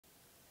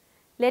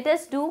Let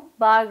us do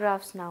bar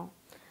graphs now.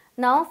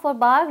 Now for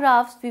bar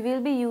graphs we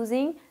will be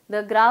using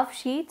the graph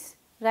sheets,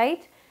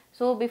 right?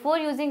 So before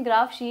using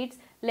graph sheets,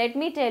 let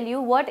me tell you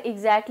what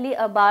exactly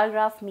a bar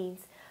graph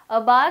means.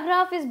 A bar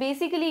graph is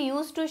basically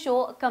used to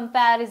show a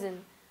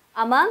comparison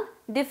among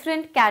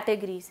different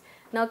categories.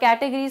 Now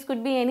categories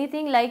could be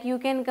anything, like you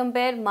can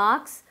compare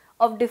marks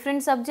of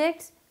different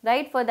subjects,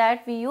 right? For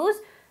that we use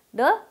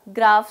the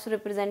graphs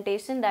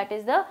representation, that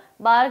is the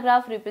bar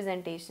graph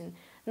representation.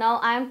 Now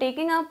I am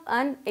taking up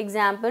an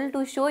example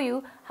to show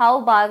you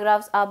how bar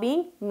graphs are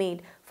being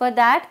made. For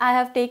that I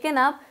have taken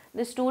up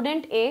the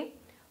student A,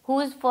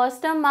 whose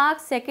first term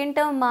marks, second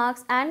term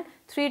marks and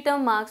 3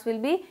 term marks will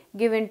be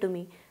given to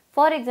me.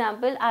 For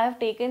example, I have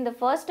taken the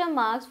first term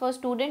marks for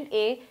student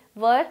A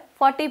were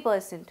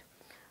 40%.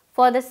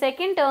 For the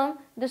second term,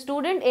 the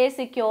student A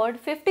secured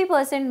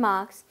 50%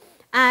 marks,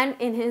 and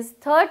in his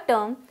third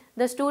term,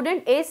 the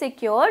student A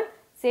secured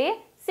say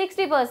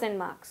 60%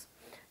 marks.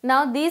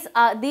 Now these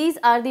are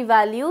the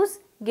values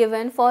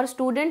given for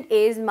student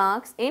A's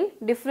marks in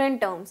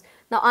different terms.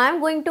 Now I am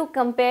going to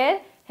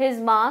compare his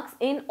marks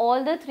in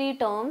all the 3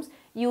 terms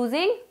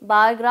using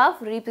bar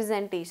graph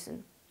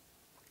representation.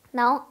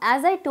 Now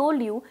as I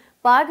told you,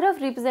 bar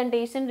graph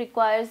representation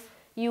requires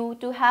you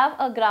to have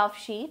a graph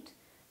sheet.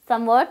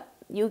 Somewhat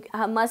you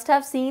must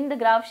have seen the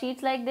graph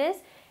sheets like this.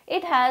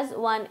 It has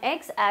one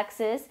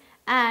x-axis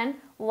and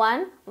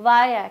one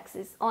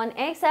y-axis. On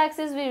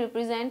x-axis we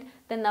represent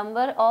the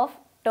number of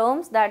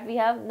terms that we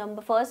have,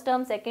 first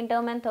term, second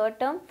term and third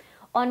term.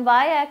 On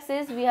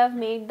y-axis we have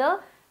made the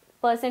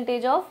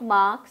percentage of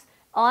marks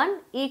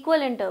on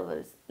equal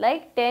intervals,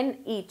 like 10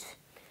 each.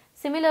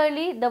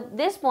 Similarly,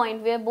 this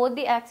point where both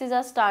the axes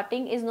are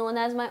starting is known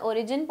as my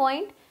origin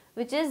point,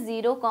 which is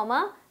 0,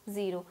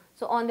 0.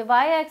 So on the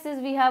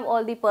y-axis we have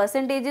all the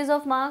percentages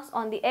of marks,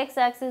 on the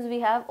x-axis we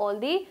have all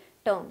the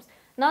terms.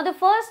 Now the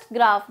first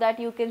graph that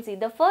you can see,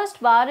 the first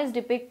bar is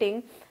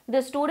depicting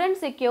the student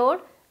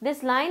secured,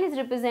 this line is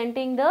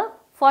representing the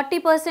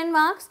 40%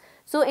 marks.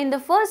 So in the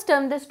first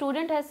term the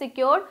student has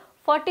secured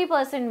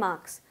 40%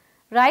 marks,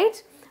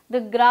 right? The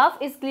graph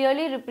is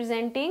clearly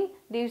representing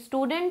the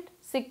student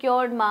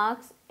secured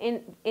marks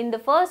in the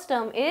first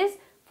term is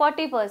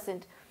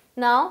 40%.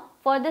 Now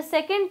for the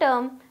second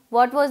term,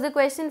 what was the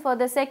question? For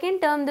the second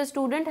term the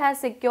student has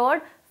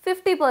secured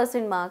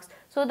 50% marks.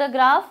 So the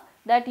graph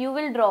that you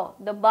will draw,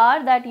 the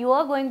bar that you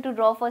are going to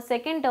draw for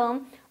second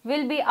term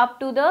will be up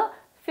to the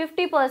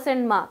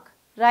 50% mark,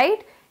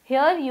 right?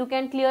 Here you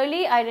can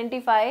clearly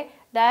identify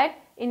that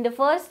in the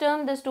first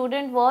term the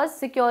student was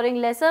securing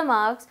lesser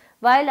marks,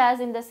 while as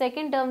in the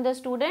second term the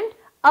student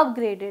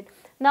upgraded.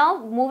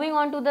 Now moving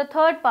on to the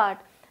third part.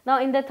 Now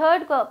in the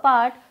third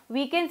part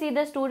we can see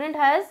the student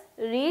has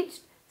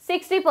reached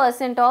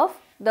 60% of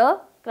the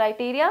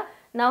criteria.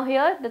 Now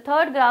here the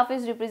third graph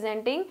is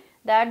representing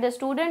that the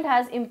student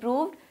has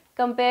improved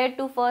compared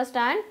to first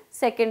and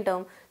second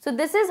term. So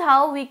this is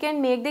how we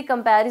can make the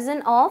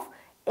comparison of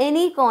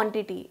any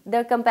quantity,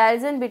 the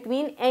comparison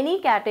between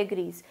any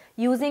categories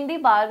using the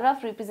bar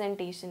graph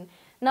representation.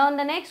 Now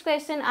the next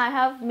question I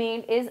have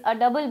made is a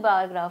double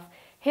bar graph.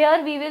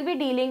 Here we will be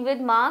dealing with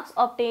marks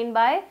obtained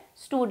by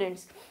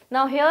students.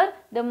 Now here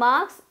the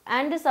marks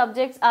and the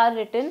subjects are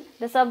written.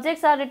 The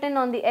subjects are written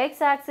on the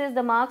x-axis,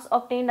 the marks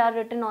obtained are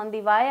written on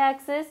the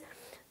y-axis,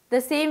 the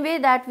same way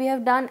that we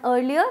have done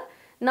earlier.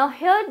 Now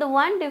here the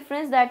one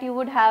difference that you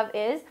would have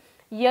is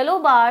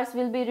yellow bars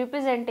will be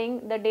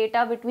representing the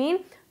data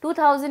between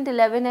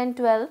 2011 and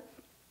 12,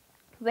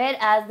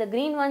 whereas the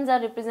green ones are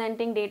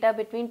representing data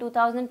between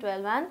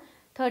 2012 and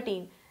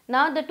 13.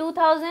 Now the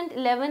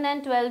 2011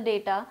 and 12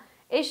 data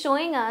is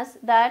showing us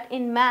that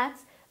in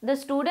maths the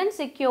student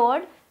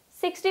secured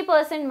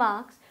 60%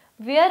 marks,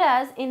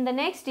 whereas in the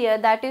next year,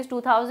 that is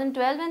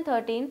 2012 and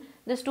 13,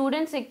 the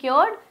student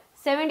secured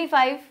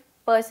 75%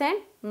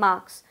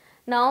 marks.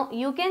 Now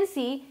you can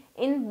see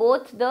in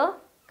both the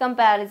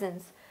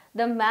comparisons,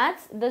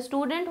 the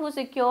student who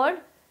secured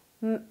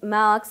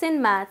marks in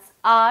maths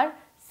are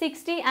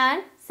 60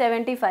 and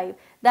 75.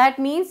 That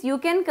means you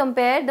can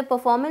compare the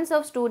performance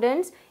of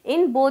students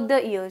in both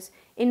the years.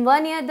 In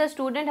one year the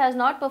student has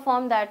not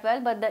performed that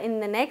well, but in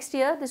the next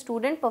year the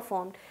student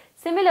performed.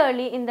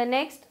 Similarly, in the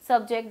next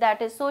subject,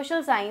 that is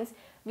social science,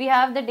 we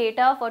have the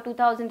data for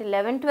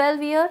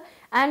 2011-12 year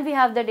and we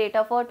have the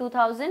data for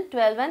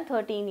 2012 and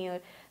 13 year.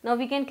 Now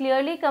we can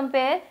clearly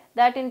compare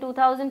that in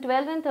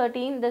 2012 and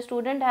 13 the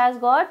student has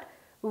got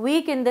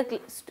weak in the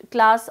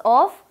class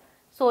of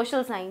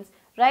social science,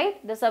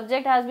 right? The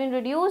subject has been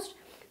reduced.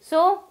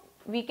 So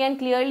we can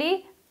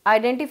clearly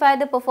identify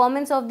the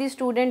performance of the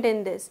student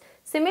in this.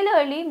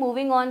 Similarly,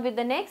 moving on with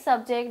the next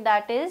subject,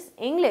 that is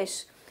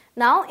English.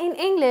 Now in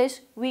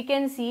English we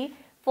can see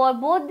for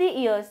both the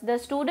years the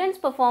student's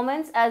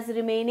performance as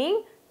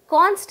remaining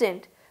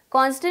constant.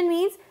 Constant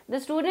means the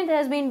student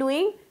has been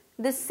doing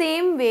the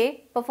same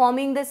way,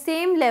 performing the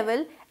same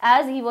level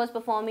as he was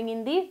performing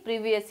in the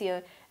previous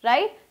year,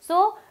 right?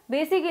 So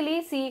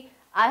basically, see,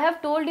 I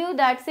have told you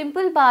that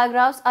simple bar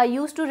graphs are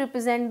used to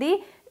represent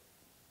the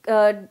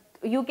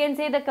you can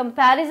say the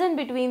comparison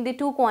between the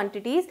two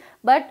quantities,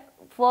 but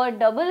for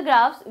double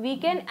graphs, we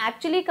can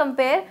actually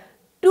compare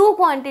two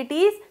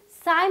quantities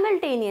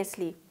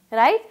simultaneously,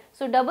 right?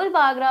 So double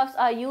bar graphs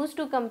are used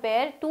to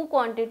compare two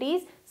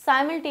quantities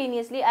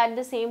simultaneously at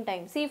the same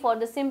time. See, for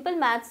the simple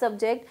math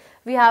subject,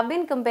 we have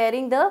been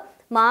comparing the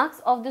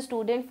marks of the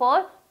student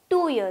for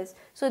 2 years.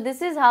 So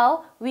this is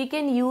how we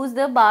can use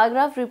the bar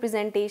graph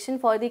representation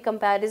for the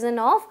comparison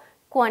of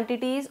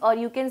quantities, or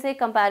you can say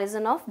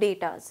comparison of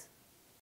datas.